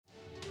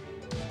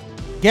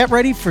Get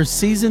ready for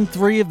Season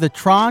 3 of the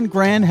Tron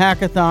Grand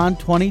Hackathon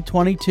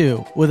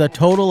 2022 with a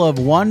total of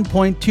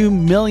 $1.2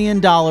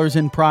 million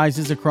in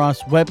prizes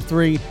across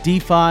Web3,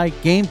 DeFi,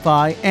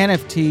 GameFi,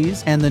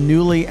 NFTs, and the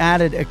newly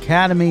added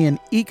Academy and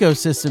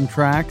Ecosystem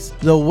tracks.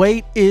 The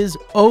wait is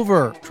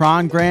over.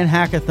 Tron Grand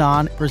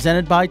Hackathon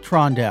presented by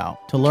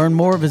TronDAO. To learn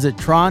more, visit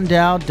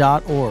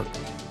trondao.org.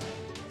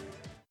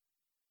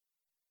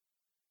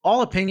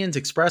 All opinions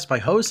expressed by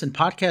hosts and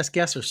podcast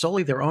guests are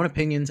solely their own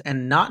opinions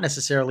and not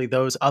necessarily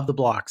those of the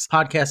blocks.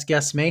 Podcast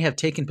guests may have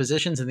taken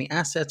positions in the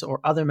assets or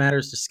other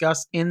matters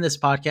discussed in this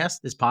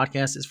podcast. This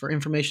podcast is for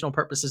informational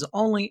purposes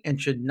only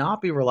and should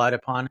not be relied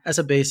upon as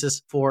a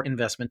basis for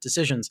investment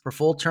decisions. For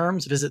full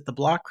terms, visit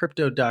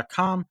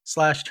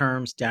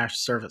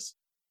theblockcrypto.com/terms-service.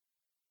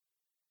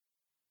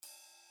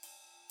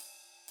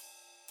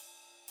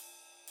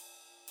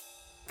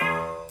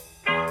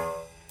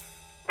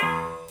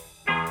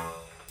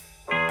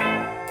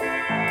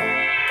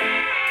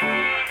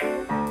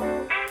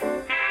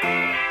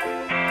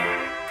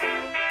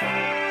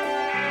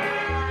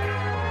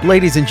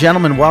 Ladies and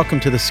gentlemen, welcome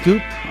to The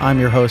Scoop. I'm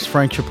your host,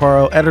 Frank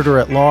Chaparro,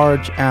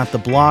 editor-at-large at The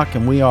Block,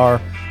 and we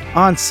are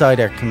on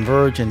site at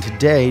Converge. And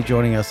today,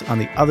 joining us on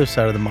the other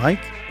side of the mic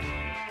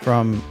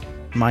from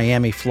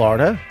Miami,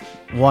 Florida,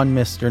 one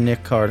Mr.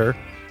 Nick Carter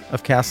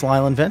of Castle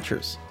Island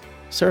Ventures.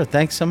 Sir,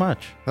 thanks so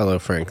much. Hello,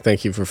 Frank.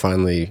 Thank you for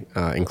finally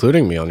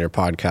including me on your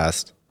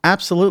podcast.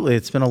 Absolutely.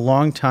 It's been a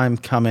long time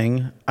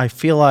coming. I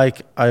feel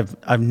like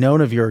I've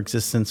known of your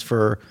existence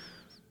for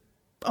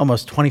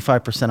almost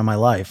 25% of my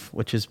life,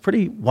 which is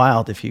pretty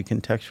wild if you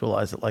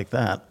contextualize it like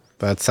that.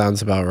 That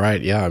sounds about right.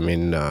 Yeah, I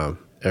mean,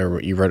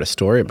 you wrote a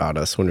story about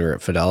us when we were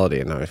at Fidelity,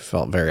 and I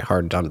felt very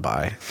hard done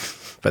by.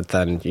 But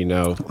then,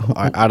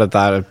 out of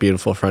that, a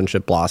beautiful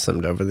friendship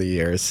blossomed over the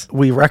years.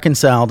 We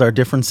reconciled our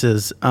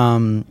differences.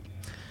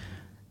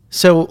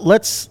 So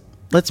let's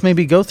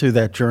maybe go through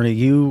that journey.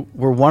 You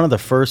were one of the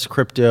first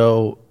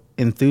crypto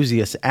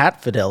enthusiasts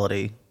at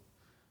Fidelity,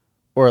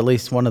 or at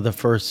least one of the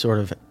first sort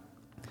of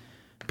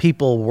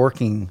people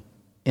working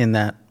in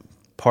that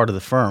part of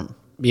the firm.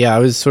 Yeah, I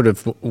was sort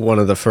of one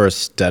of the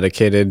first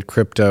dedicated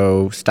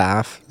crypto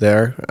staff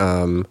there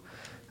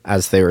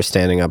as they were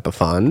standing up a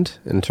fund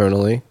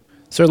internally.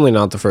 Certainly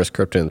not the first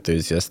crypto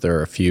enthusiast. There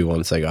were a few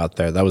once I got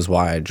there. That was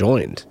why I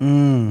joined,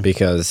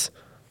 because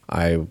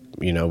I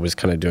was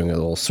kind of doing a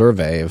little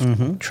survey of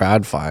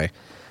TradFi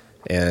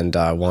and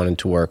wanted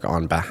to work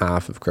on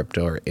behalf of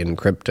crypto or in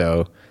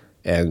crypto.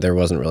 And there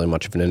wasn't really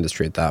much of an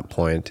industry at that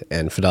point.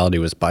 And Fidelity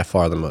was by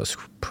far the most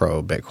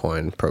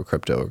pro-Bitcoin,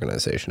 pro-crypto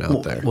organization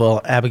out there.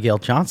 Well, Abigail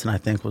Johnson, I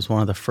think, was one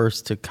of the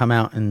first to come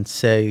out and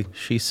say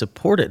she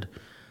supported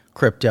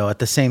crypto. At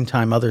the same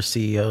time, other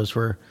CEOs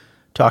were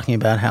talking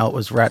about how it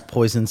was rat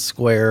poison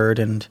squared.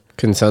 And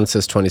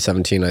Consensus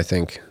 2017, I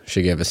think,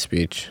 she gave a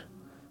speech.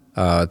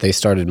 They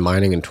started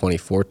mining in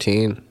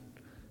 2014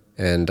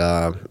 and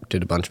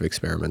did a bunch of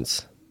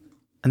experiments.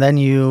 And then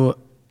you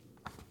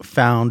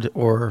found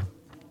or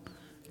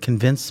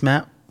convinced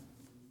Matt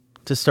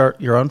to start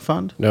your own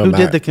fund? No, Who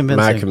did the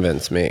convincing? Matt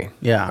convinced me.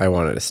 Yeah. I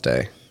wanted to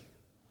stay.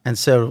 And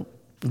so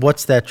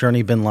what's that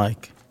journey been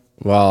like?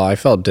 Well, I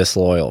felt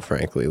disloyal,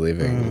 frankly,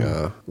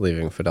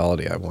 leaving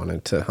Fidelity. I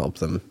wanted to help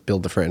them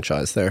build the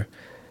franchise there.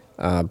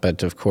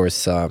 But of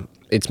course,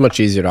 it's much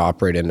easier to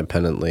operate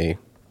independently,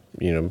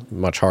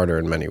 much harder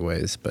in many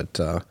ways. But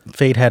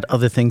fate had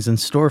other things in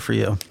store for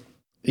you.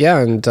 Yeah,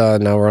 and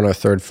now we're on our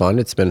third fund.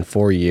 It's been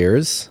 4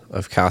 years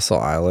of Castle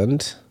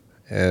Island.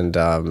 And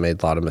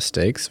made a lot of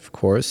mistakes, of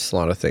course. A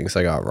lot of things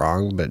I got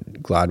wrong,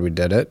 but glad we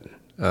did it.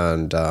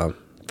 And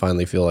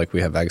finally feel like we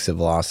have exit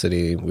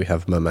velocity. We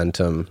have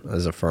momentum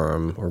as a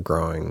firm. We're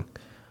growing.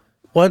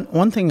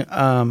 One thing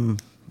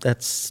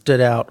that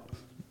stood out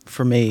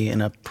for me in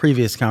a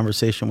previous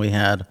conversation we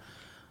had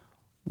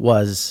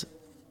was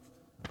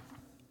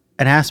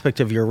an aspect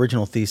of your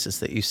original thesis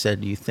that you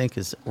said you think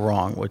is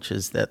wrong, which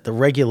is that the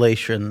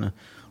regulation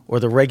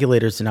or the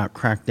regulators did not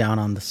crack down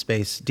on the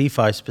space,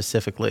 DeFi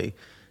specifically,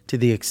 to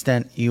the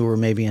extent you were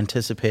maybe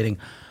anticipating.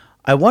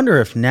 I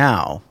wonder if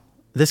now,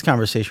 this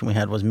conversation we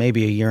had was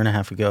maybe a year and a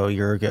half ago, a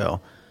year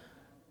ago.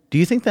 Do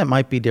you think that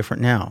might be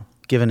different now,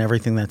 given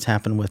everything that's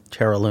happened with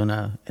Terra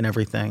Luna and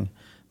everything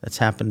that's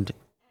happened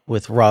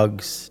with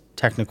rugs,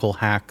 technical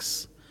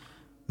hacks?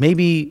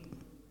 Maybe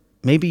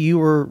you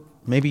were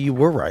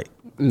right.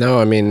 No,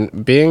 I mean,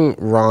 being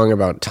wrong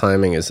about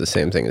timing is the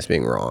same thing as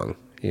being wrong,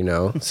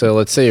 So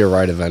let's say you're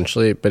right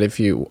eventually, but if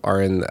you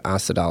are in the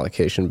asset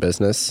allocation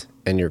business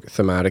and you're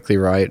thematically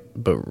right,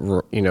 but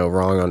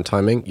wrong on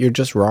timing, you're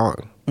just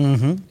wrong.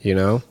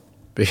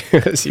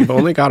 Because you've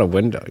only got a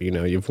window.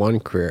 You've one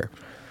career.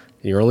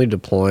 You're only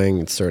deploying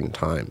at certain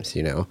times.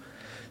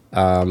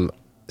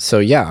 So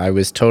yeah, I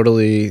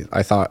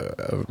thought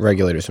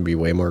regulators would be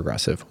way more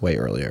aggressive, way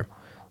earlier.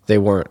 They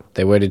weren't.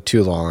 They waited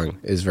too long.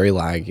 It's very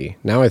laggy.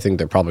 Now I think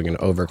they're probably going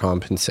to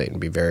overcompensate and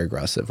be very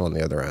aggressive on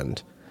the other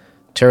end.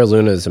 Terra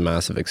Luna is a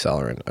massive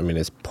accelerant. I mean,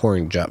 it's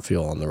pouring jet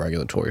fuel on the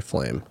regulatory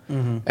flame.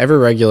 Every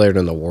regulator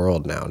in the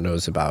world now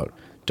knows about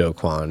Do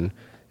Kwon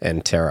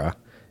and Terra.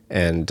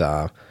 And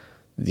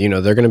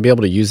they're going to be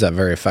able to use that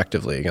very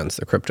effectively against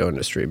the crypto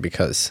industry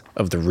because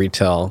of the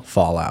retail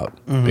fallout.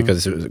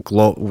 Because it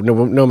was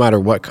no matter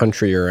what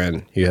country you're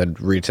in, you had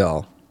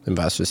retail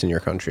investors in your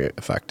country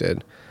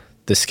affected.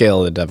 The scale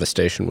of the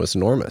devastation was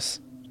enormous.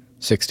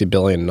 60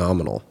 billion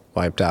nominal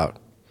wiped out.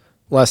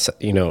 Less,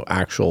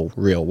 actual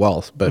real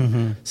wealth, but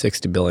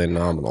 60 billion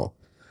nominal.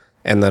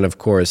 And then, of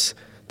course,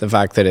 the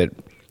fact that it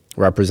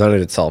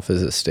represented itself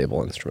as a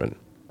stable instrument.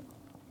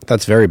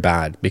 That's very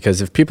bad,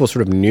 because if people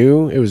sort of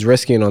knew it was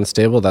risky and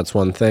unstable, that's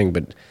one thing.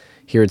 But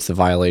here it's the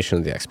violation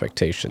of the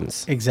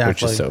expectations, Exactly.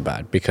 which is so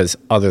bad, because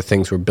other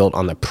things were built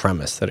on the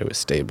premise that it was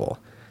stable.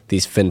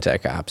 These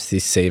fintech apps,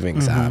 these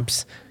savings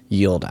apps,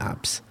 yield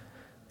apps,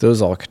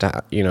 those all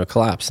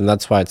collapse. And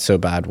that's why it's so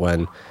bad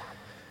when,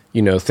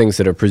 things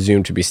that are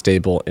presumed to be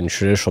stable in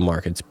traditional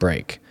markets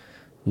break,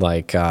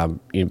 like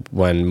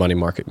when money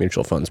market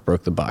mutual funds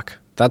broke the buck.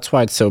 That's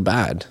why it's so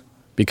bad,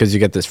 because you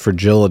get this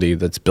fragility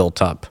that's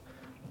built up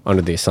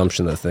under the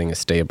assumption that the thing is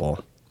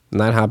stable. And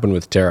that happened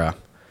with Terra.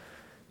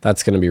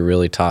 That's going to be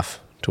really tough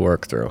to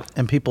work through.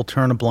 And people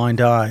turn a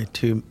blind eye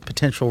to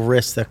potential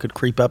risks that could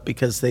creep up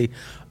because they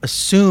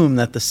assume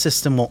that the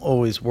system will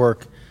always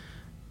work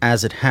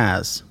as it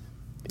has.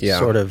 Yeah.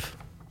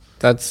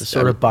 That's the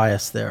sort of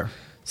bias there.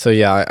 So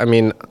yeah, I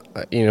mean,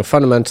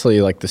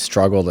 fundamentally, like, the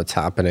struggle that's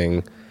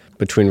happening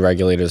between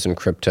regulators and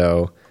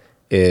crypto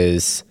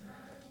is,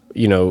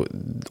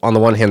 on the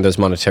one hand, there's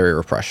monetary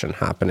repression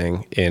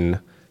happening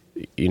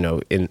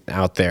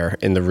out there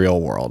in the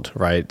real world,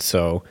 right?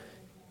 So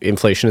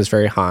inflation is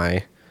very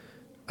high.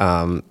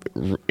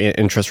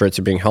 Interest rates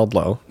are being held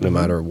low, no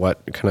matter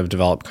what kind of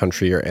developed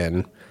country you're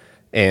in.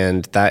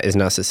 And that is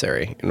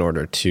necessary in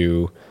order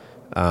to,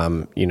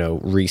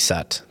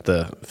 reset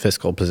the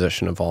fiscal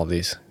position of all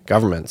these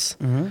governments.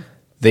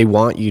 They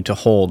want you to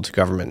hold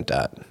government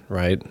debt,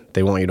 right?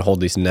 They want you to hold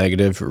these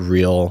negative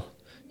real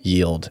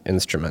yield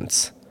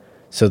instruments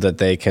so that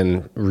they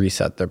can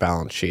reset their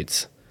balance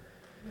sheets.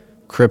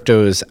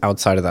 Crypto is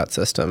outside of that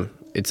system.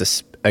 It's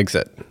a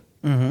exit,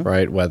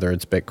 right? Whether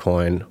it's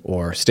Bitcoin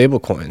or stable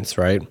coins,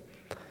 right?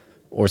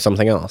 Or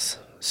something else.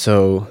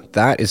 So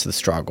that is the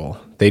struggle.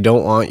 They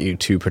don't want you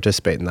to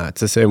participate in that.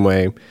 It's the same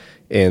way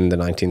in the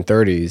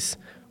 1930s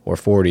or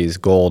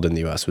 40s, gold in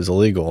the US was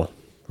illegal,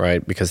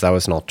 right? Because that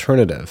was an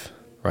alternative,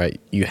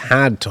 right? You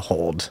had to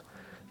hold,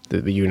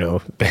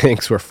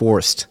 banks were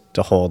forced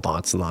to hold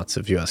lots and lots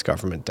of US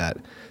government debt.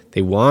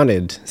 They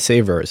wanted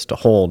savers to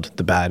hold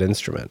the bad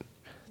instrument.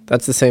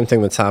 That's the same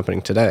thing that's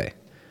happening today.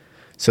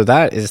 So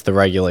that is the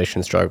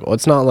regulation struggle.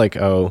 It's not like,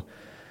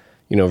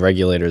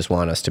 regulators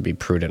want us to be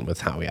prudent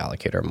with how we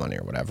allocate our money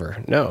or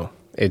whatever. No.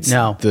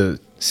 The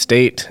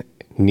state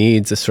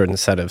needs a certain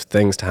set of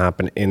things to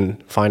happen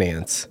in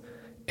finance,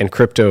 and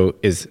crypto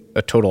is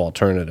a total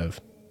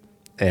alternative.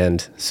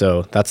 And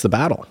so that's the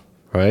battle,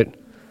 right?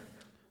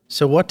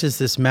 So what does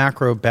this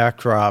macro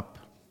backdrop,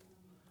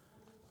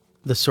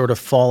 the sort of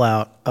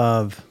fallout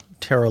of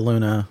Terra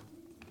Luna,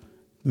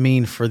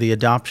 mean for the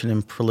adoption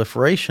and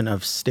proliferation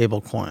of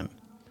stablecoin?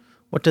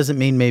 What does it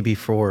mean maybe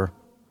for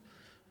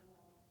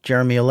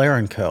Jeremy Allaire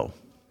and co?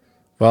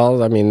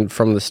 Well, I mean,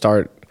 from the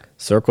start,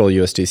 Circle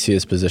USDC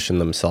has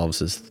positioned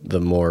themselves as the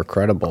more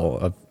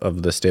credible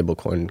of the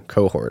stablecoin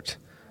cohort.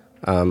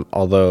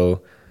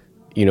 Although,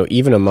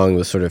 even among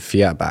the sort of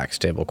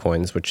fiat-backed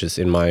stablecoins, which is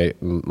in my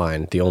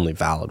mind the only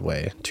valid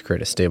way to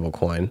create a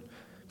stablecoin,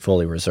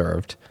 fully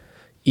reserved,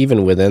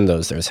 even within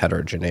those, there's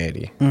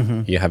heterogeneity.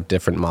 You have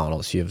different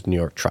models. You have New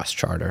York Trust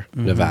Charter,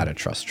 Nevada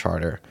Trust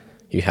Charter.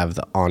 You have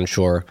the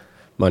onshore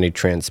money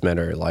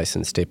transmitter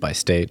licensed state by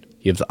state.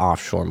 You have the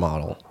offshore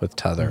model with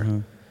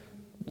Tether.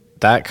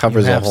 That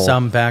covers you a have whole.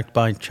 some backed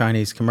by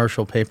Chinese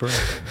commercial paper.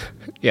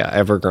 Yeah,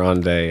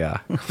 Evergrande,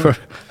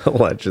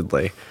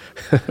 allegedly.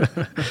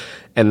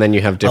 And then you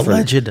have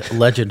different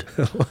alleged.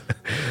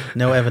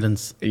 No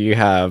evidence. You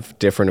have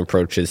different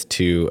approaches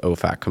to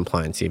OFAC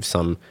compliance. You have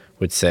some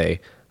would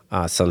say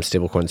some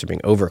stablecoins are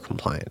being over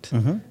compliant,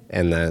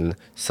 and then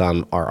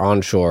some are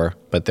onshore,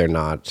 but they're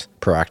not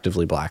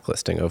proactively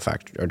blacklisting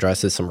OFAC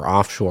addresses. Some are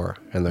offshore,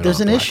 and There's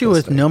not an issue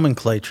with blacklisting.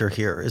 nomenclature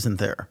here, isn't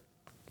there?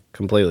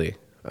 Completely.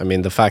 I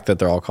mean, the fact that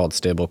they're all called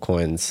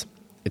stablecoins,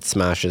 it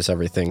smashes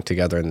everything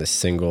together in this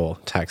single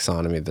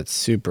taxonomy that's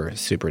super,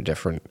 super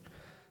different.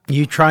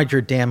 You tried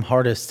your damn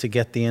hardest to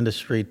get the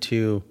industry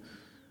to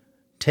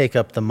take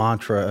up the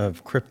mantra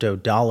of crypto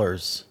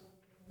dollars.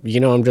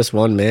 I'm just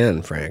one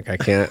man, Frank. I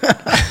can't.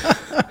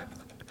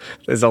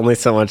 There's only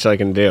so much I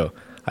can do.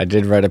 I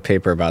did write a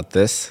paper about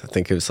this. I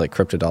think it was like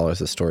Crypto Dollars,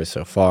 the story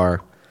so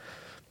far.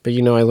 But, I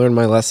learned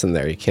my lesson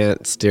there. You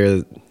can't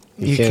steer.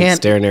 You can't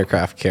steer an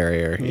aircraft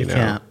carrier. You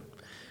can't.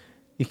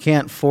 You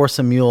can't force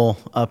a mule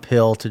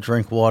uphill to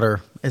drink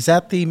water. Is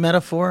that the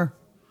metaphor?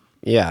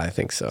 Yeah, I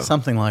think so.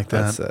 Something like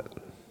that. That's it.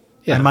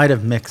 Yeah. I might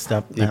have mixed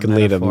up. You can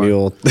lead a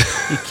mule.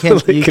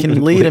 You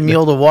can lead a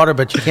mule to water,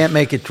 but you can't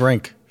make it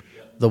drink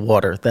the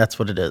water. That's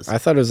what it is. I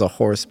thought it was a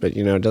horse, but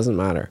it doesn't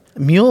matter.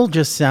 Mule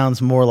just sounds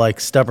more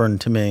like stubborn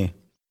to me.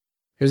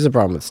 Here's the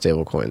problem with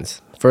stablecoins.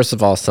 First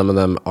of all, some of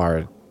them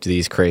are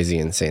these crazy,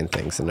 insane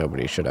things, and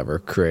nobody should ever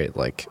create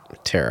like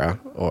Terra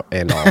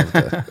and all of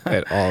the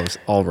and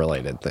all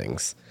related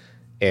things,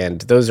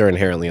 and those are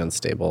inherently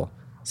unstable.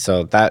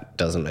 So that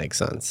doesn't make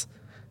sense.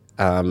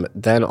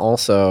 Then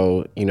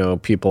also,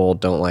 people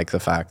don't like the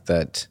fact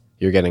that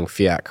you're getting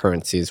fiat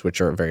currencies,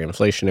 which are very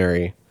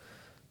inflationary.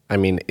 I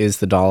mean, is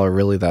the dollar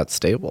really that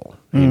stable?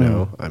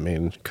 I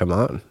mean, come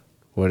on.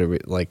 What are we,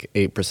 like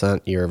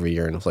 8% year over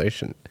year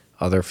inflation?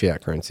 Other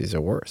fiat currencies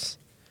are worse.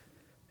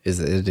 Is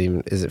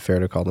it fair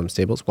to call them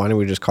stables? Why don't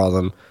we just call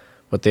them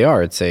what they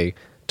are? It's a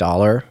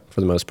dollar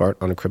for the most part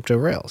on crypto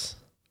rails.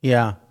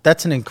 Yeah,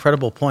 that's an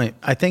incredible point.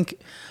 I think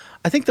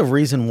the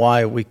reason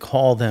why we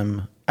call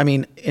them, I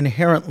mean,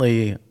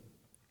 inherently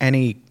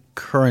any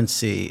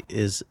currency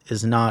is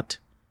not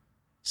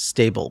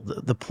stable.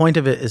 The point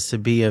of it is to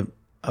be a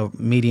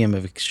medium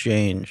of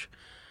exchange,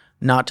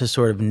 not to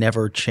sort of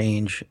never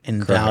change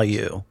in Correct.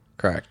 Value.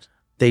 Correct.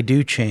 They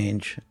do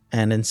change,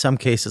 and in some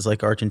cases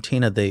like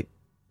Argentina, they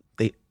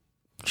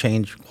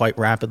change quite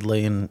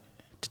rapidly and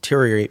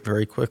deteriorate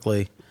very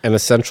quickly. And a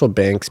central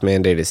bank's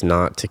mandate is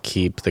not to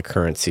keep the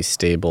currency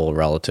stable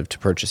relative to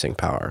purchasing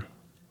power.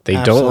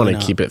 They don't want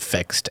to keep it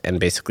fixed and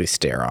basically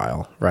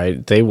sterile,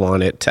 right? They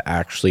want it to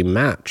actually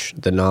match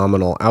the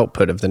nominal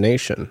output of the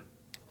nation.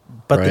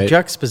 But the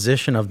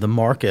juxtaposition of the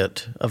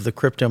market, of the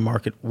crypto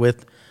market,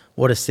 with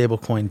what a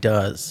stablecoin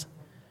does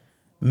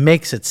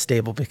makes it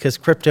stable, because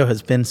crypto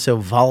has been so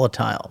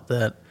volatile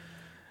that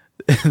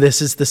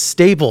this is the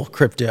stable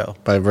crypto.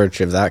 By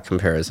virtue of that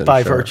comparison.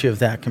 Virtue of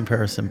that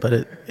comparison. But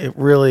it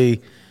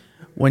really,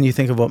 when you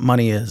think of what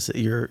money is,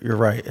 you're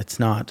right. It's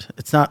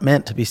not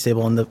meant to be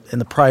stable. And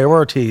the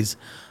priorities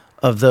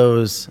of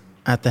those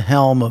at the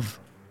helm of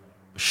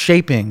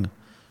shaping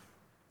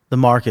the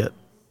market,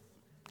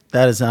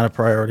 that is not a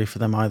priority for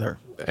them either.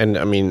 And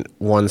I mean,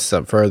 one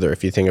step further,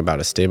 if you think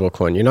about a stable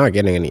coin, you're not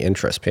getting any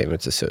interest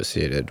payments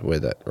associated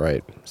with it,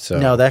 right? So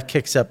no, that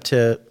kicks up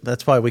to,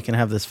 that's why we can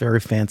have this very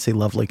fancy,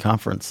 lovely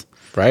conference.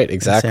 Right,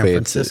 exactly.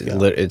 In San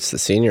Francisco. It's the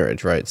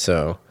seigniorage, right?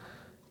 So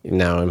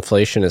now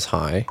inflation is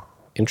high.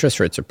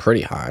 Interest rates are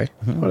pretty high,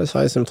 not as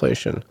high as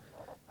inflation.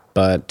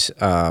 But,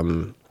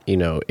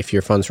 if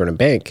your funds were in a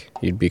bank,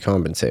 you'd be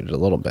compensated a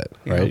little bit,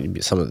 right?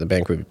 The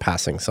bank would be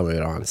passing some of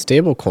it on.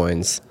 Stable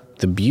coins,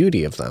 the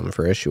beauty of them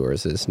for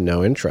issuers is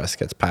no interest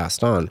gets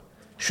passed on.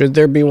 Should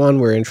there be one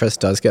where interest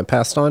does get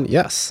passed on?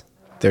 Yes,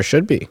 there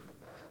should be.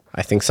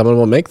 I think someone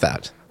will make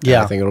that.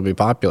 Yeah. I think it'll be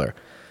popular.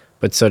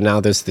 But so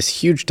now there's this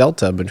huge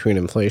delta between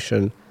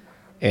inflation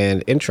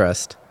and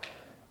interest.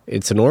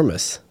 It's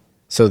enormous.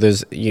 So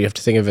you have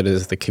to think of it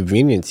as the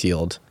convenience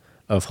yield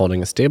of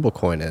holding a stable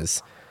coin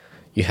is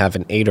you have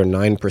an 8 or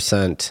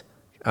 9%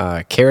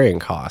 carrying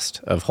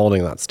cost of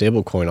holding that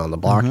stable coin on the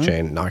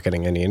blockchain, not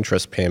getting any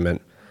interest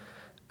payment.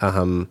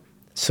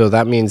 So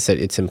that means that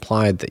it's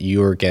implied that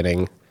you're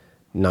getting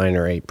 9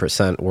 or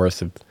 8%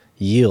 worth of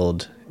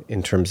yield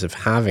in terms of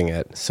having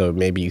it. So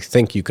maybe you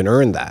think you can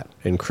earn that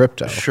in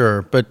crypto.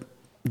 Sure, but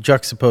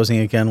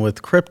juxtaposing again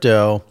with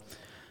crypto,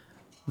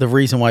 the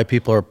reason why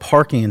people are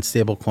parking in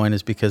stablecoin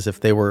is because if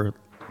they were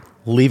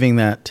leaving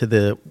that to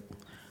the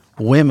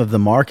whim of the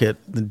market,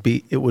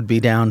 it would be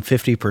down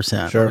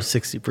 50% or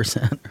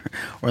 60%,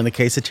 or in the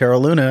case of Terra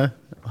Luna,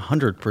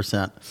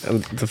 100%.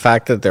 And the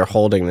fact that they're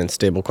holding in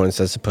stablecoins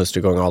as opposed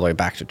to going all the way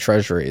back to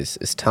treasuries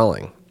is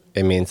telling.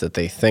 It means that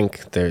they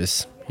think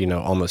there's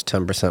almost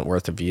 10%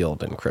 worth of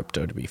yield in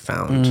crypto to be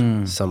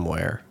found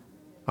somewhere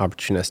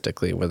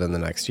opportunistically within the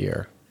next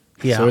year.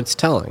 Yeah. So it's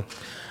telling.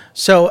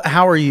 So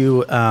how are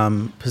you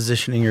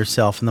positioning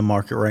yourself in the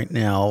market right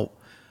now?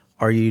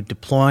 Are you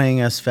deploying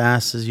as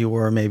fast as you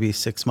were maybe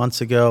 6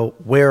 months ago?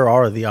 Where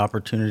are the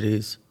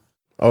opportunities?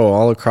 Oh,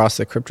 all across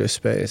the crypto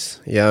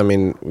space. Yeah, I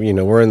mean,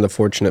 we're in the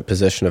fortunate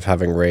position of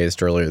having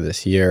raised earlier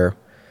this year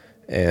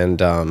and,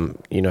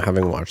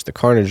 having watched the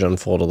carnage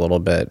unfold a little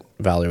bit,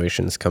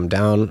 valuations come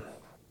down,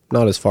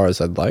 not as far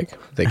as I'd like.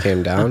 They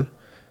came down.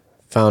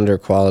 Founder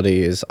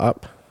quality is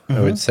up,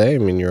 I would say. I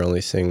mean, you're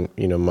only seeing,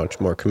 much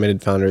more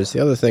committed founders. The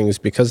other thing is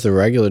because the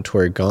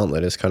regulatory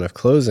gauntlet is kind of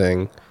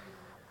closing,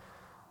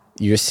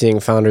 you're seeing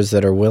founders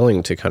that are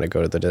willing to kind of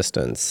go to the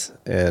distance,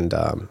 and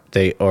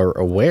they are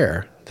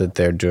aware that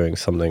they're doing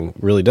something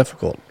really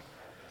difficult,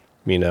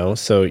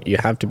 so you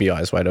have to be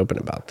eyes wide open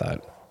about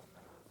that.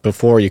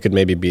 Before, you could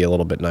maybe be a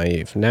little bit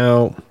naive.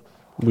 Now,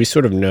 we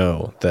sort of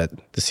know that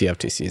the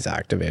CFTC is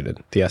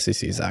activated, the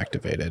SEC is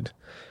activated.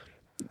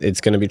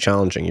 It's going to be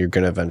challenging. You're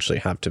going to eventually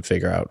have to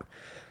figure out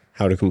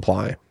how to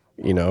comply,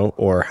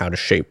 or how to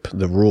shape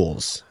the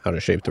rules, how to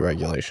shape the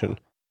regulation.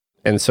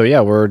 And so,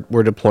 yeah,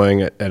 we're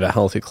deploying it at a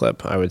healthy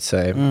clip, I would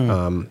say.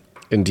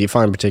 In DeFi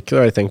in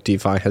particular, I think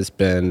DeFi has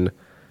been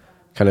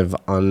kind of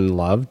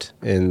unloved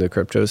in the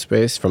crypto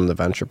space from the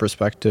venture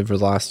perspective for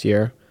the last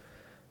year.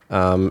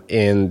 Everyone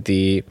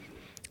hates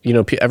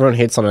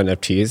on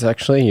NFTs,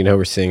 actually.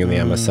 We're seeing in the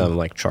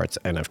MSM charts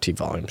NFT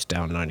volumes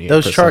down 98%.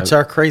 Those charts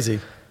are crazy.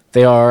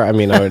 They are. I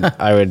mean,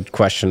 I would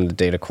question the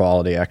data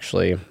quality,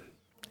 actually.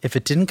 If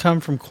it didn't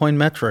come from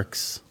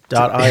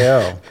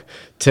coinmetrics.io.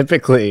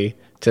 Typically,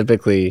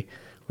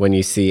 when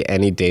you see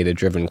any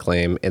data-driven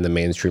claim in the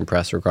mainstream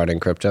press regarding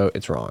crypto,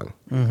 it's wrong.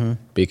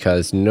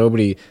 Because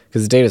the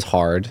data is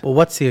hard. Well,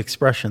 what's the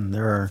expression?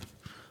 There are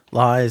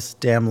lies,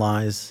 damn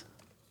lies,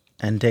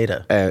 and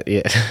data.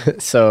 Yeah.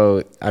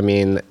 So, I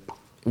mean,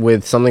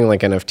 with something like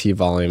NFT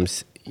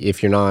volumes,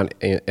 if you're not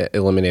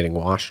eliminating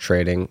wash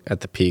trading at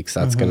the peaks,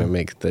 that's going to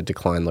make the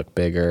decline look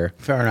bigger.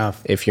 Fair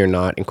enough. If you're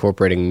not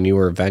incorporating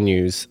newer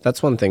venues,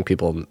 that's one thing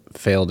people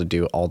fail to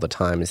do all the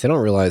time is they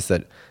don't realize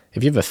that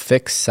if you have a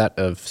fixed set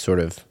of sort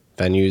of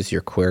venues you're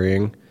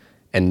querying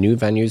and new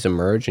venues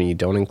emerge and you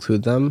don't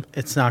include them,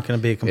 It's not going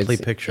to be a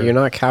complete picture. You're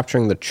not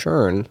capturing the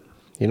churn.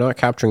 You're not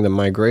capturing the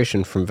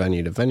migration from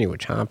venue to venue,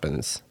 which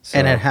happens. So,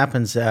 And it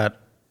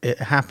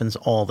happens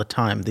all the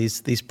time.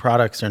 These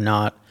products are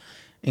not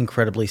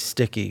incredibly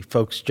sticky.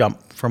 Folks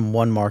jump from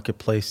one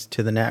marketplace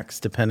to the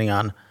next depending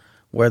on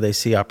where they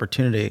see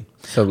opportunity.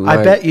 So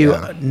I bet you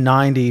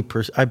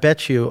 90%. I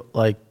bet you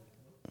like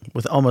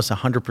with almost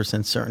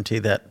 100% certainty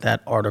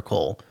that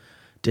article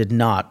did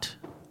not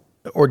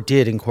or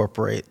did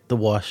incorporate the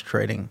wash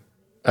trading.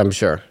 I'm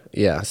sure.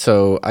 Yeah.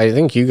 So I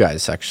think you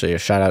guys actually, a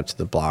shout out to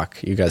the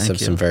block. You guys have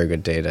some very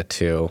good data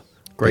too.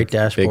 Great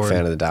dashboard. Big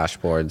fan of the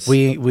dashboards.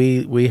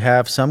 We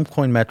have some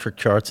Coinmetric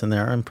charts in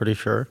there, I'm pretty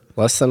sure.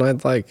 Less than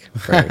I'd like,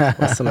 Frank.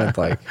 Less than I'd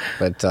like.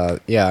 But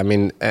yeah, I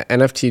mean,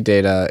 NFT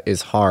data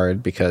is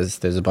hard because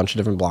there's a bunch of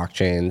different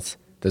blockchains.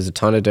 There's a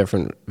ton of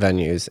different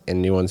venues and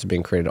new ones are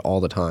being created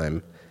all the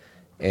time.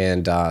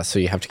 And so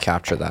you have to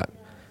capture that.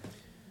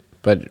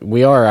 But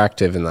we are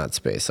active in that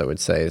space, I would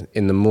say,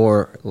 in the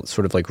more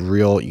sort of like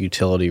real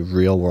utility,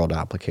 real world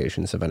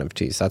applications of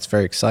NFTs. That's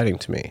very exciting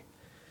to me.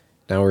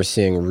 Now we're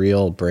seeing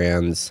real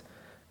brands,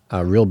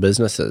 real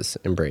businesses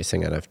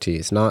embracing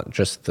NFTs, not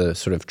just the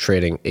sort of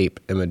trading ape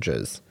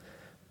images,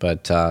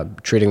 but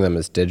treating them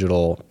as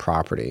digital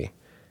property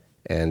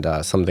and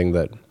something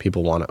that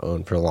people want to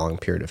own for a long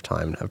period of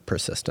time and have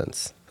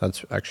persistence.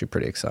 That's actually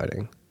pretty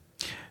exciting.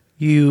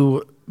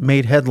 You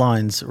made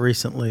headlines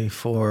recently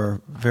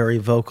for very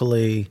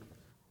vocally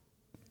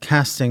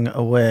casting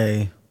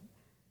away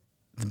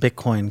the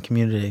Bitcoin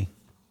community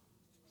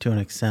to an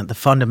extent, the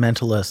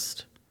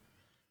fundamentalist.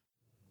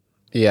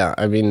 Yeah,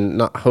 I mean,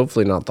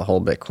 hopefully not the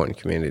whole Bitcoin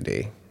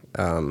community.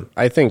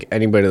 I think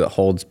anybody that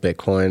holds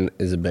Bitcoin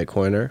is a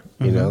Bitcoiner.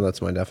 You know,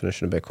 that's my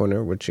definition of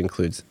Bitcoiner, which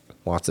includes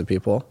lots of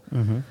people.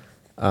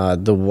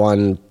 The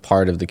one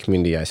part of the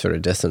community I sort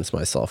of distance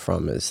myself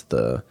from is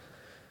the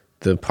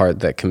part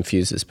that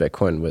confuses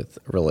Bitcoin with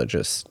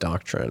religious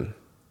doctrine.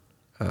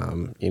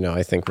 You know,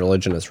 I think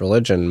religion is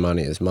religion,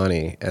 money is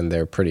money, and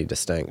they're pretty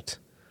distinct,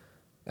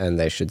 and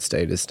they should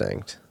stay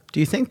distinct. Do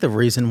you think the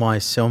reason why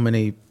so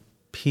many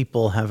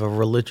people have a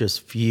religious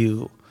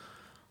view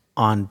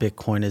on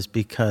Bitcoin is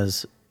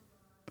because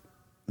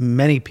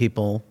many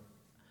people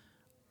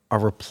are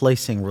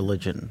replacing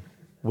religion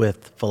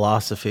with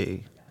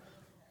philosophy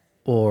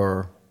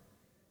or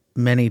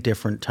many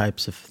different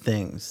types of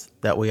things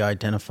that we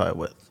identify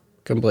with?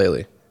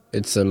 Completely.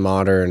 It's a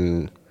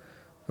modern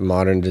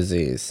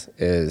disease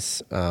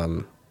is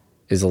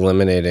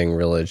eliminating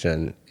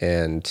religion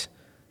and,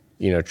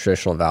 you know,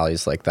 traditional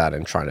values like that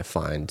and trying to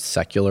find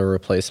secular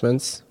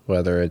replacements,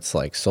 whether it's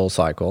like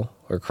SoulCycle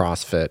or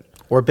CrossFit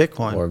Or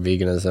Bitcoin. or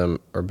veganism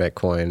or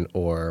Bitcoin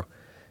or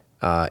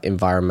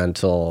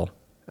environmental,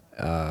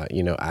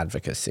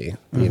 advocacy,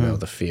 you know,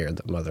 the fear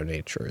that Mother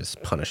Nature is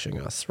punishing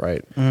us,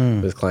 right?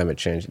 With climate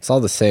change. It's all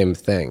the same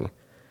thing.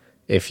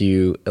 If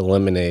you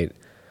eliminate,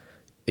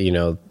 you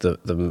know,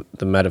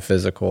 the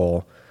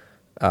metaphysical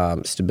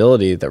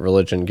stability that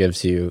religion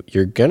gives you,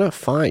 you're going to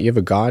find you have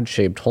a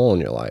God-shaped hole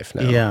in your life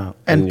now. Yeah.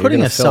 And you're putting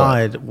gonna fill it.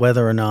 aside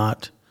whether or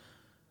not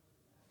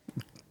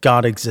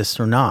God exists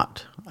or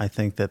not, I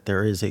think that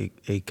there is a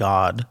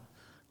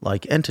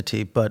God-like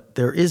entity, but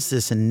there is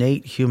this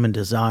innate human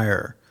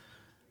desire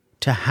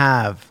to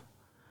have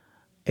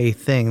a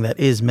thing that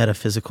is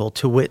metaphysical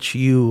to which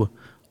you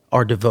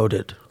are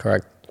devoted.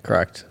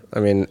 Correct. I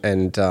mean,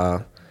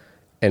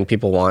 and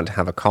people want to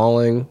have a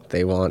calling.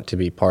 They want to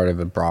be part of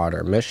a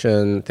broader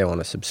mission. They want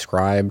to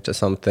subscribe to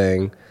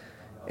something.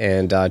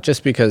 And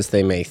just because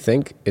they may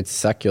think it's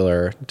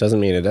secular doesn't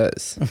mean it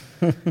is.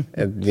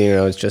 And, you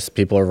know, it's just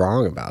people are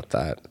wrong about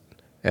that.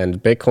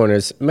 And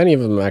Bitcoiners, many of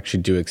them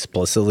actually do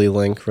explicitly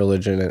link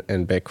religion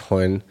and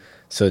Bitcoin.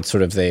 So it's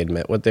sort of they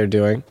admit what they're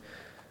doing.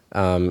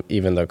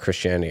 Even though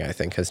Christianity, I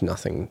think, has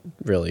nothing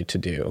really to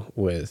do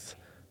with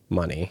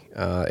money.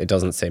 It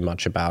doesn't say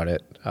much about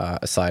it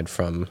aside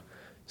from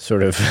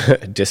sort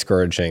of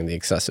discouraging the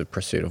excessive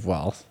pursuit of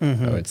wealth,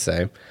 I would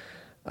say.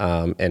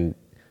 And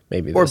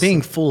maybe Or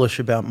being foolish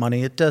about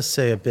money. It does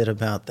say a bit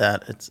about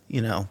that. It's,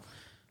 you know.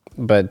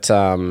 But,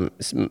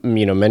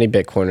 you know, many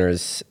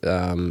Bitcoiners,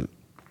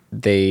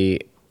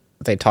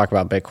 they talk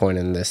about Bitcoin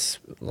in this,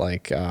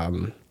 like,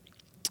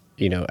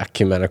 you know,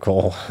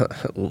 ecumenical,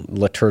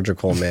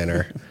 liturgical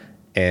manner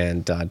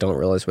and don't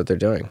realize what they're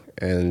doing.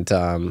 And,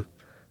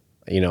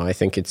 you know, I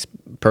think it's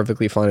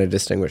perfectly fine to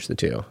distinguish the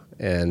two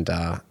and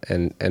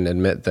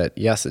admit that,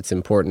 yes, it's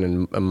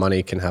important and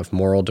money can have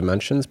moral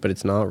dimensions, but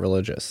it's not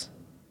religious.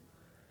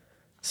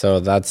 So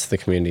that's the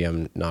community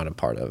I'm not a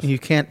part of. You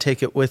can't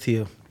take it with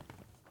you.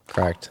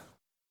 Correct.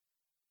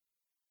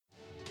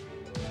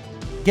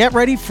 Get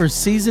ready for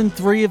Season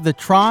 3 of the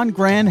Tron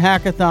Grand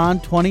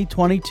Hackathon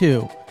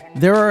 2022.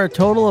 There are a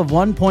total of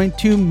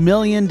 $1.2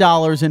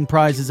 million in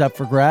prizes up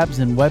for grabs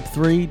in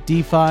Web3,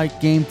 DeFi,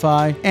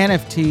 GameFi,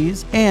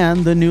 NFTs,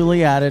 and the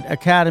newly added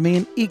Academy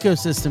and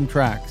Ecosystem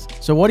tracks.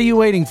 So what are you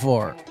waiting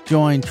for?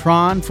 Join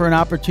Tron for an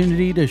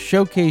opportunity to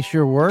showcase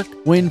your work,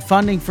 win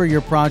funding for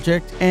your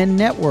project, and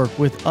network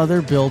with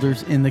other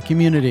builders in the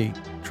community.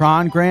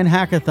 Tron Grand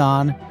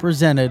Hackathon,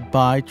 presented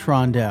by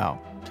TronDAO.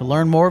 To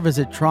learn more,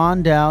 visit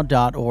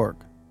trondao.org.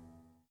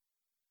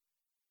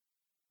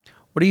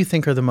 What do you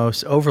think are the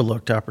most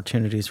overlooked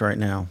opportunities right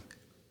now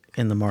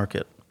in the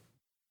market?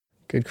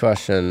 Good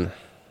question.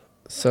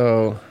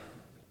 So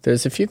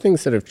there's a few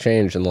things that have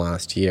changed in the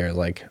last year.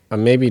 Like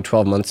maybe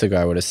 12 months ago,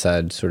 I would have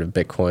said sort of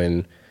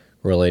Bitcoin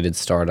related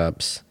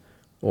startups,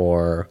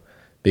 or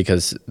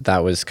because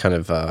that was kind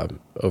of a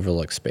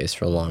overlooked space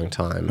for a long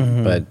time.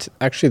 Mm-hmm. But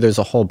actually there's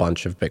a whole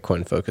bunch of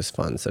Bitcoin focused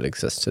funds that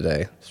exist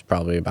today. There's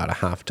probably about a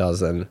half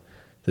dozen.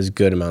 There's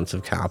good amounts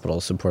of capital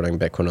supporting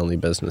Bitcoin only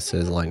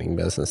businesses, Lightning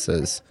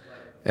businesses.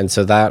 And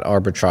so that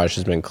arbitrage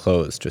has been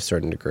closed to a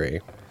certain degree.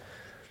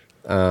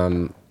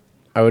 I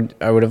would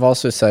have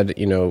also said,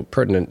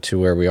 pertinent to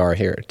where we are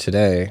here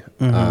today,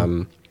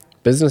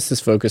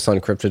 businesses focus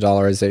on crypto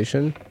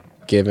dollarization,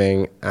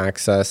 giving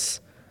access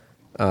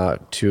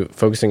to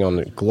focusing on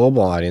the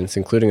global audience,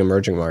 including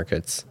emerging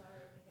markets,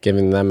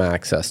 giving them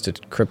access to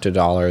crypto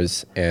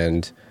dollars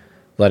and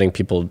letting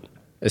people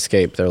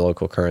escape their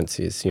local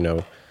currencies.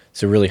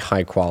 So really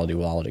high quality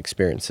wallet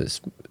experiences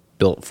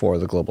built for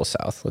the global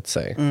south, let's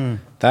say.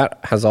 That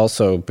has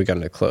also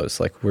begun to close.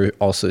 Like we're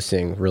also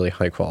seeing really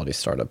high quality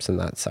startups in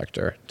that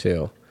sector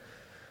too.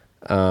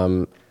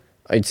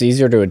 It's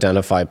easier to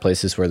identify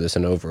places where there's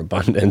an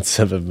overabundance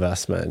of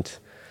investment.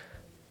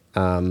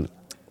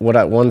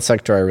 One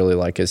sector I really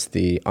like is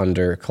the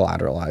under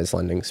collateralized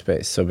lending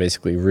space. So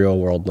basically real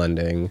world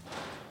lending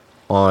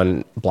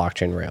on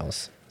blockchain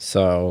rails.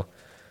 So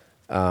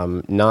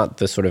not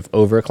the sort of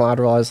over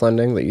collateralized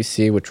lending that you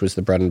see, which was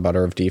the bread and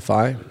butter of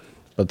DeFi,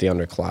 but the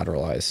under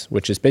collateralized,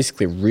 which is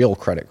basically real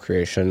credit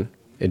creation.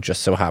 It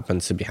just so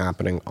happens to be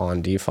happening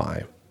on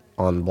DeFi,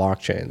 on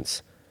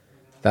blockchains.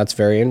 That's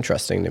very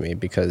interesting to me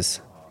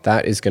because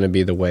that is going to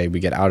be the way we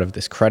get out of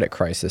this credit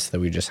crisis that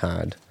we just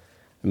had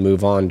and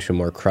move on to a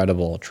more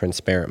credible,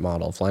 transparent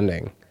model of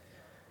lending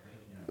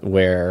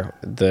where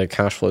the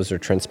cash flows are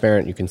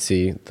transparent. You can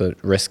see the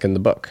risk in the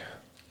book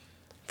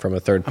from a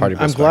third-party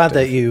perspective. I'm glad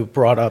that you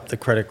brought up the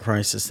credit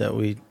crisis that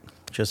we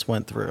just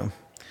went through.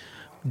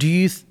 Do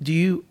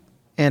you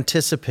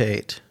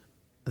anticipate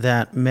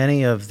that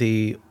many of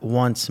the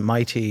once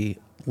mighty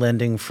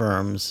lending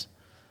firms,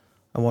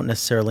 I won't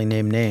necessarily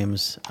name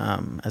names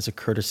as a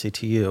courtesy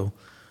to you,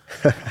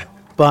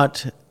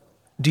 but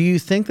do you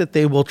think that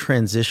they will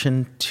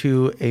transition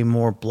to a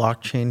more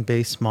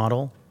blockchain-based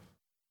model?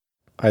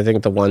 I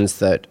think the ones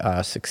that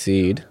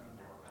succeed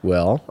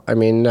will. I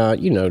mean,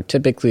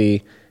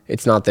 typically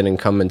it's not that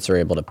incumbents are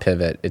able to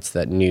pivot. It's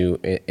that new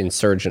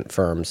insurgent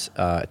firms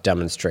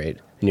demonstrate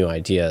new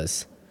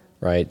ideas,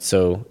 right?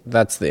 So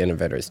that's the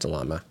innovator's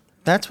dilemma.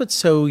 That's what's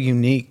so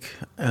unique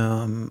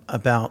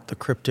about the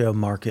crypto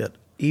market.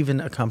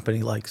 Even a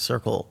company like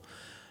Circle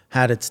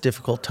had its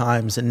difficult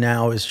times and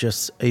now is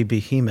just a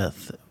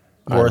behemoth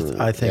worth,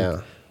 I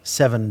think,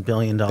 $7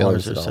 billion or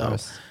so.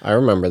 I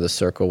remember the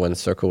Circle when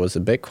Circle was a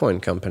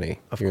Bitcoin company.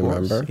 Of you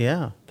course, remember?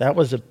 Yeah. That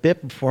was a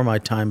bit before my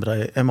time, but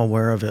I am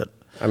aware of it.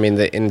 I mean,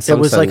 in some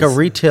it was sense, like a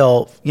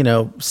retail,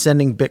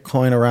 sending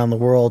Bitcoin around the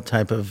world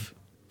type of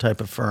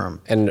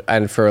firm.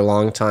 And for a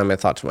long time, I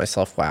thought to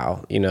myself,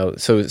 wow,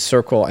 so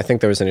Circle, I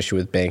think there was an issue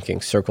with banking.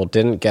 Circle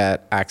didn't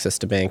get access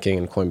to banking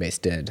and Coinbase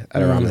did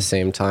at around the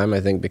same time, I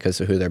think because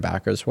of who their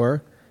backers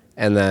were.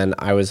 And then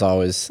I was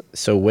always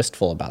so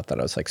wistful about that.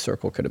 I was like,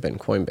 Circle could have been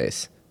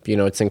Coinbase. But,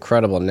 it's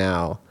incredible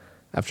now.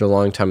 After a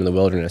long time in the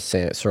wilderness,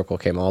 Circle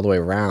came all the way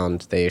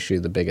around. They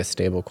issued the biggest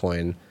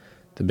stablecoin,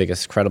 the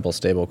biggest credible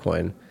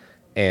stablecoin,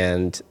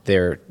 and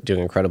they're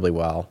doing incredibly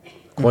well.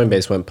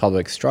 Coinbase went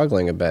public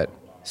struggling a bit.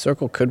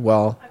 Circle could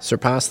well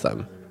surpass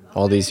them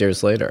all these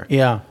years later.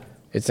 Yeah.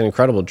 It's an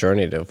incredible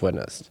journey to have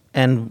witnessed.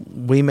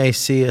 And we may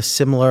see a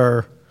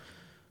similar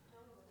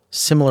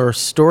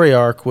story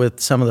arc with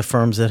some of the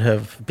firms that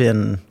have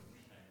been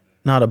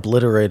not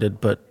obliterated,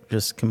 but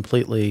just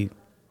completely,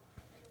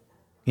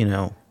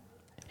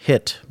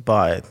 hit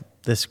by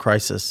this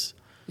crisis.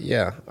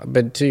 Yeah,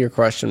 but to your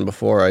question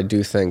before, I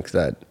do think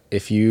that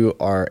if you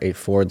are a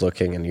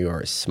forward-looking and you are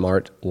a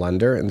smart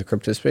lender in the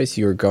crypto space,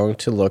 you're going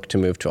to look to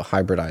move to a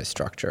hybridized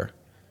structure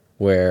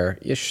where,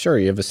 sure,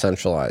 you have a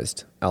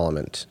centralized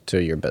element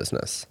to your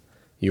business.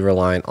 You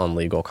rely on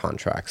legal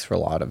contracts for a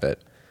lot of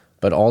it,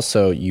 but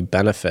also you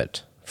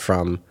benefit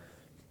from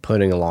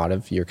putting a lot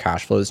of your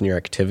cash flows and your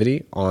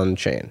activity on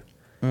chain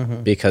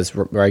because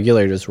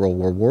regulators will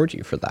reward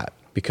you for that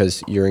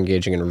because you're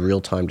engaging in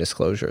real-time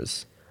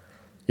disclosures.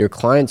 your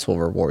clients will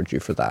reward you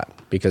for that,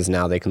 because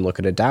now they can look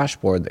at a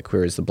dashboard that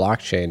queries the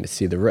blockchain to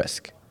see the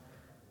risk,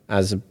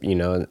 as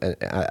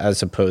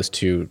opposed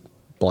to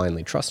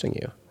blindly trusting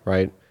you,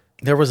 right?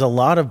 There was a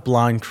lot of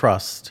blind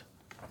trust,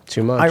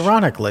 Too much.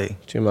 ironically,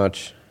 Too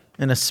much.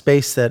 in a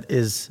space that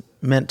is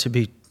meant to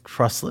be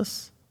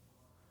trustless.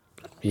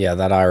 Yeah,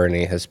 that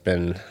irony has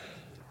been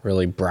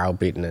really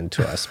browbeaten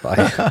into us by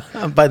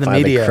By the by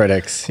media. the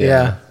critics.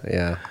 Yeah.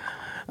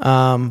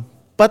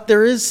 But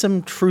there is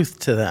some truth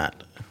to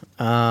that.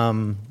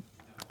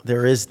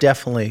 There is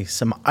definitely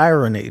some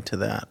irony to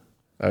that.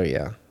 Oh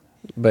yeah,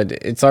 but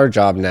it's our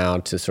job now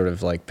to sort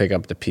of like pick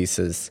up the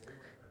pieces,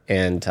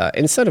 and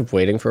instead of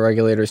waiting for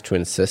regulators to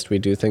insist we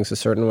do things a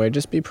certain way,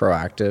 just be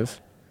proactive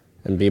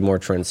and be more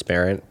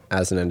transparent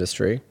as an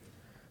industry.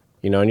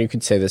 And you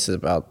could say this is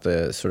about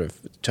the sort of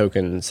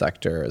token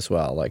sector as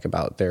well, like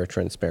about their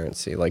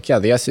transparency. Like, yeah,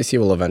 the SEC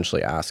will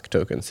eventually ask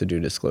tokens to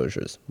do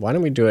disclosures. Why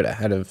don't we do it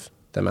ahead of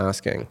them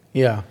asking?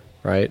 Yeah.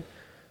 Right?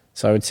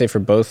 So I would say for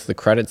both the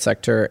credit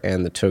sector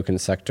and the token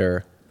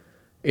sector,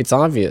 it's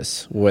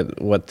obvious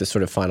what the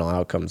sort of final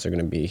outcomes are going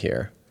to be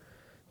here.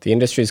 The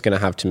industry is going to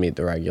have to meet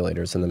the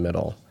regulators in the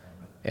middle,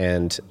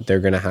 and they're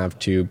going to have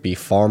to be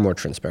far more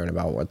transparent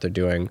about what they're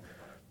doing.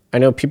 I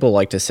know people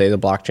like to say the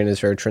blockchain is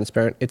very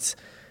transparent. It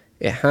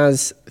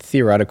has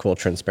theoretical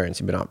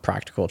transparency, but not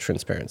practical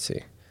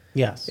transparency.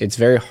 Yes. It's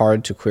very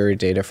hard to query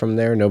data from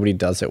there. Nobody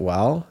does it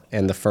well,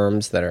 and the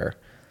firms that are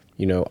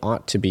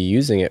ought to be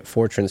using it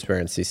for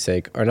transparency's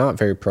sake are not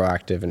very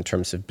proactive in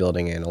terms of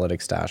building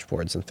analytics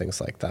dashboards and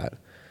things like that.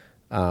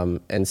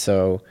 And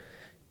so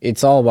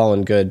it's all well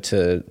and good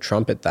to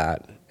trumpet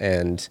that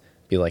and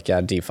be like,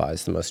 yeah, DeFi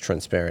is the most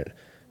transparent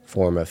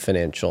form of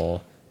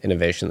financial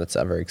innovation that's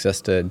ever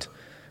existed.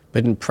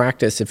 But in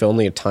practice, if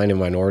only a tiny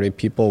minority of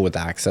people with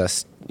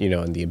access,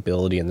 and the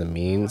ability and the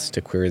means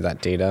to query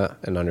that data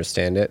and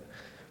understand it,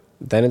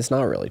 then it's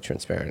not really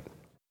transparent.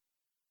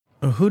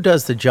 Who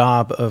does the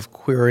job of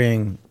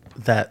querying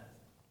that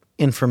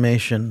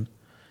information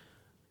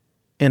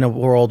in a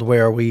world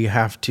where we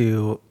have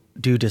to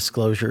do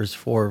disclosures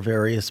for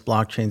various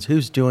blockchains?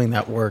 Who's doing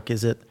that work?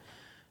 Is it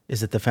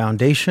the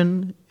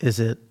foundation? Is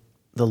it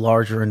the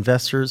larger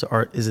investors?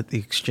 Or is it the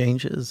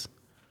exchanges?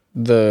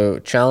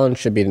 The challenge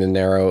should be to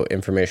narrow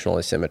informational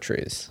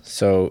asymmetries.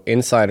 So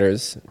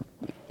insiders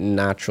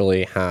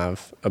naturally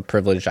have a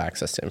privileged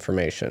access to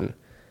information.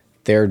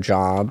 Their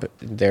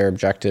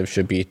objective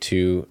should be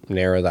to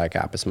narrow that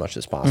gap as much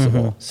as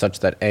possible, such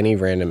that any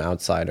random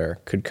outsider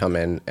could come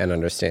in and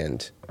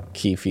understand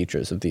key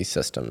features of these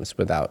systems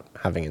without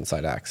having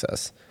inside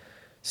access.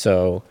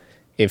 So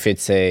if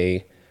it's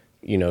a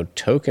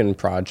token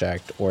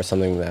project or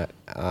something that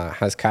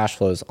has cash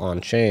flows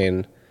on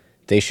chain,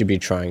 they should be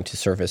trying to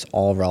surface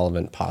all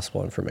relevant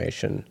possible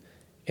information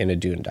in a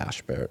Dune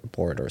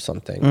dashboard or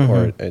something,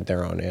 or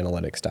their own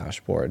analytics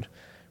dashboard,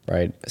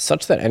 right?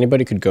 Such that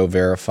anybody could go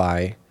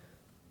verify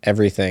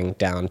everything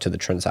down to the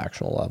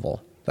transactional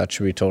level. That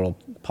should be total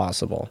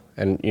possible.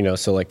 And,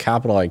 so like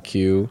Capital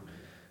IQ,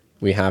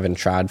 we have in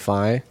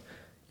TradFi,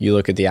 you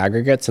look at the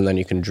aggregates and then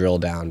you can drill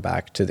down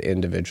back to the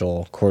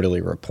individual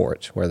quarterly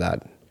report where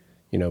that,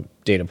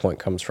 data point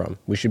comes from.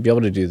 We should be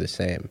able to do the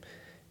same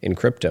in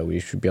crypto.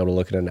 We should be able to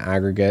look at an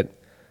aggregate,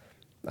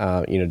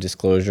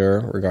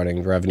 disclosure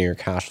regarding revenue or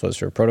cash flows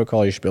for a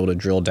protocol. You should be able to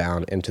drill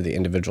down into the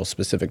individual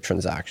specific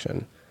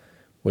transaction,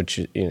 which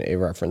it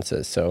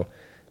references. So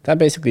that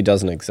basically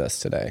doesn't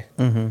exist today.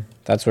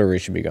 That's where we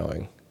should be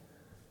going.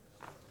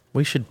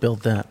 We should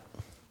build that.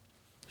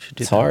 Should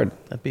do It's that. hard.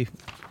 That'd be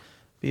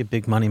a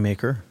big money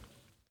maker.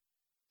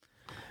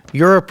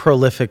 You're a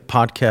prolific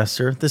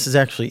podcaster. This is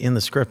actually in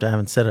the script. I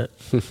haven't said it.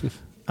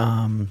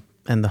 And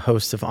the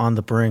host of On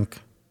the Brink.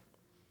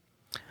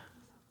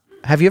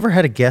 Have you ever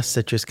had a guest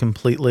that just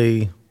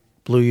completely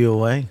blew you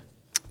away?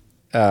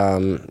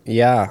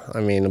 Yeah. I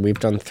mean, we've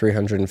done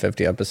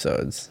 350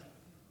 episodes.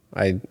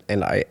 I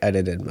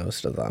edited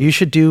most of them. You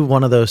should do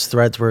one of those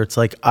threads where it's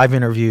like, I've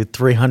interviewed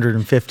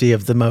 350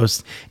 of the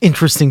most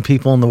interesting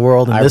people in the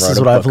world, and this wrote is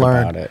a what I've book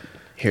learned. about it.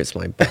 Here's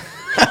my book.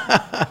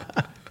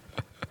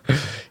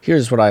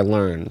 Here's what I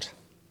learned.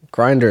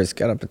 Grinders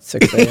get up at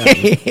 6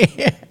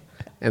 a.m.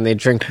 and they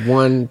drink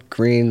one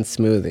green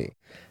smoothie.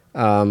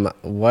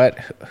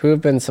 Who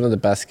have been some of the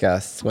best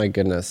guests? My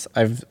goodness.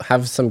 I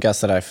have some guests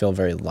that I feel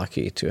very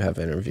lucky to have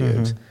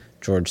interviewed.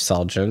 George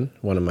Selgin,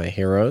 one of my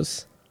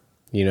heroes.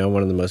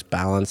 One of the most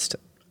balanced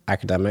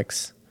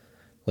academics.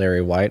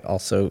 Larry White,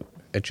 also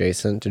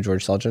adjacent to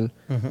George Selgin.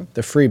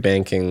 The free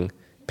banking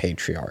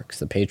patriarchs,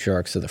 the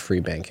patriarchs of the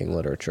free banking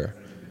literature,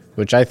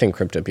 which I think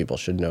crypto people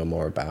should know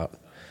more about.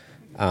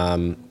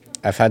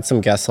 I've had some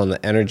guests on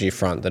the energy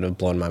front that have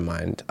blown my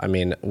mind. I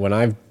mean, when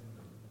I've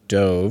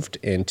dove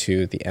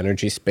into the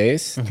energy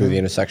space through the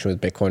intersection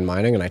with Bitcoin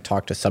mining, and I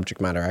talked to subject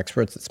matter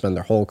experts that spend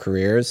their whole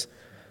careers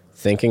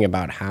thinking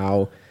about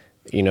how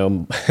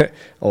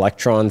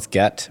electrons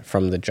get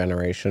from the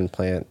generation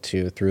plant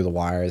through the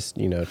wires,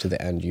 to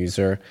the end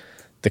user.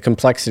 The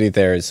complexity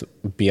there is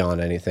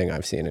beyond anything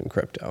I've seen in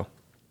crypto.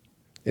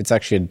 It's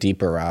actually a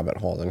deeper rabbit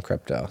hole than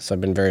crypto. So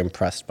I've been very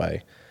impressed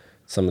by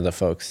some of the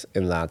folks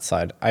in that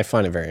side. I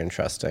find it very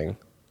interesting.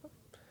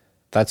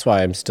 That's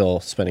why I'm still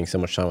spending so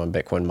much time on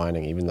Bitcoin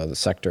mining, even though the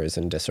sector is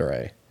in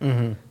disarray,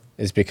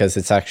 is because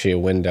it's actually a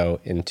window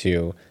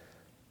into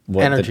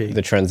what Energy.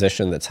 the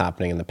transition that's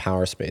happening in the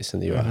power space in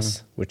the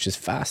US, which is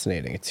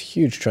fascinating. It's a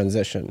huge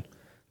transition.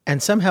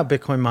 And somehow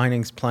Bitcoin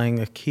mining is playing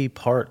a key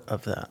part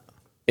of that.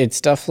 It's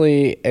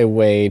definitely a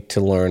way to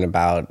learn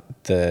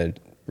about the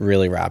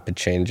really rapid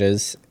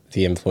changes,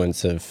 the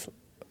influence of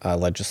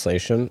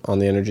legislation on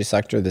the energy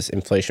sector. This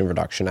Inflation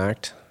Reduction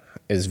Act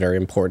is very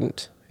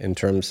important in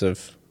terms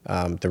of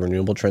the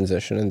renewable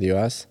transition in the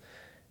US.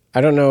 I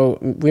don't know,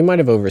 we might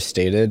have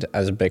overstated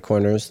as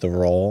Bitcoiners the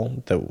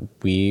role that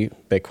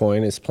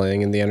Bitcoin is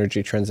playing in the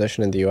energy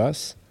transition in the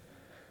US,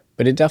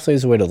 but it definitely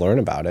is a way to learn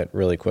about it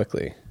really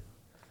quickly.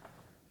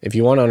 If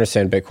you want to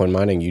understand Bitcoin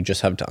mining, you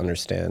just have to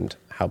understand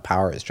how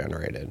power is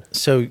generated.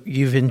 So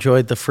you've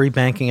enjoyed the free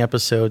banking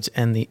episodes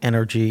and the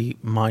energy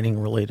mining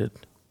related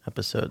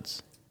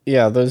episodes.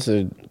 Yeah, those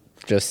are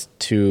just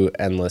two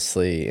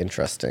endlessly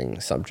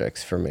interesting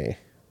subjects for me.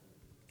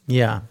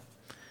 Yeah.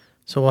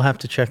 So we'll have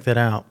to check that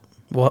out.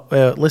 Well,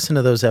 listen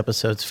to those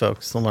episodes,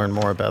 folks, to learn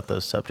more about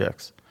those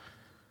subjects.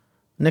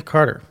 Nick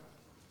Carter,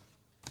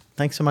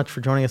 thanks so much for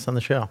joining us on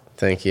the show.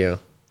 Thank you.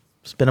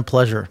 It's been a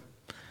pleasure.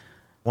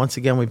 Once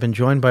again, we've been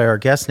joined by our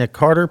guest, Nick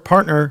Carter,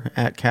 partner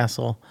at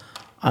Castle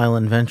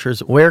Island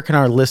Ventures. Where can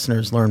our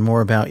listeners learn more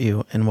about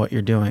you and what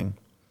you're doing?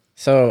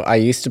 So I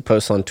used to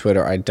post on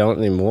Twitter. I don't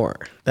anymore.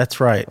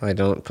 That's right. I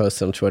don't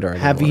post on Twitter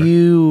anymore. Have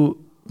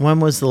you, when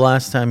was the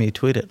last time you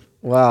tweeted?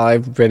 Well,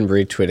 I've been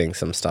retweeting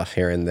some stuff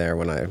here and there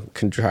when I'm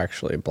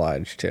contractually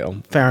obliged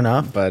to. Fair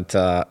enough. But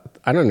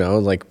I don't know,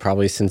 like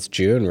probably since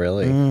June,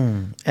 really.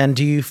 And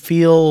do you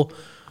feel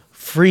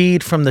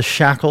freed from the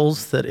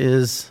shackles that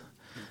is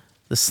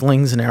the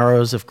slings and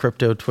arrows of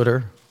crypto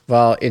Twitter?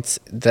 Well, it's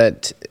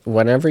that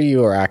whenever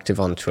you are active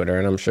on Twitter,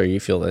 and I'm sure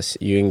you feel this,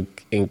 you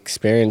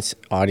experience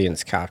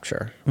audience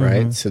capture,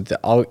 right?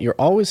 So you're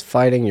always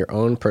fighting your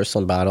own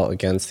personal battle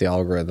against the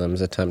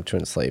algorithm's attempt to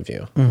enslave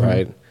you,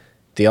 right?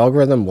 The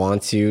algorithm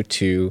wants you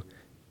to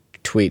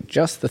tweet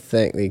just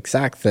the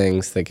exact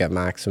things that get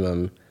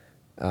maximum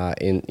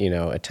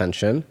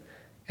attention,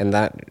 and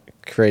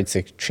that creates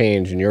a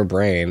change in your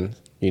brain.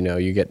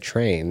 You get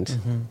trained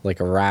like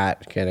a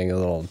rat getting a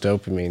little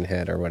dopamine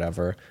hit or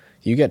whatever.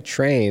 You get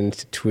trained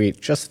to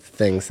tweet just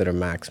things that are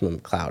maximum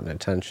clout and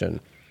attention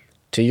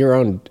to your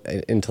own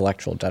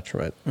intellectual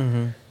detriment.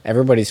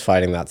 Everybody's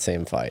fighting that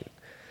same fight,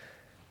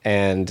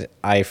 and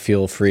I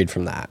feel freed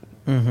from that.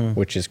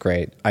 Which is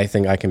great. I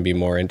think I can be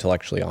more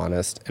intellectually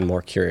honest and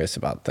more curious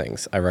about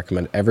things. I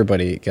recommend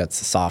everybody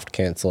gets soft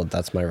canceled.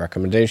 That's my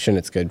recommendation.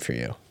 It's good for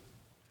you.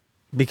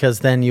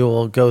 Because then you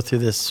will go through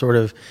this sort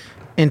of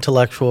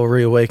intellectual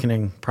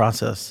reawakening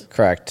process.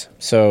 Correct.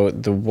 So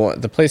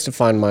the place to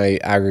find my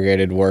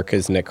aggregated work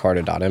is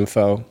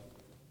nickcarter.info.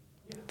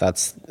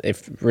 That's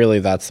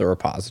the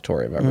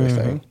repository of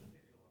everything.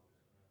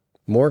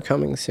 More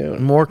coming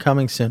soon. More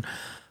coming soon.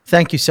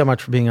 Thank you so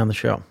much for being on the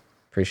show.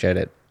 Appreciate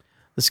it.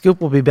 The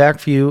Scoop will be back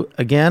for you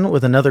again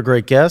with another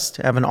great guest.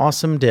 Have an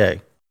awesome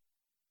day.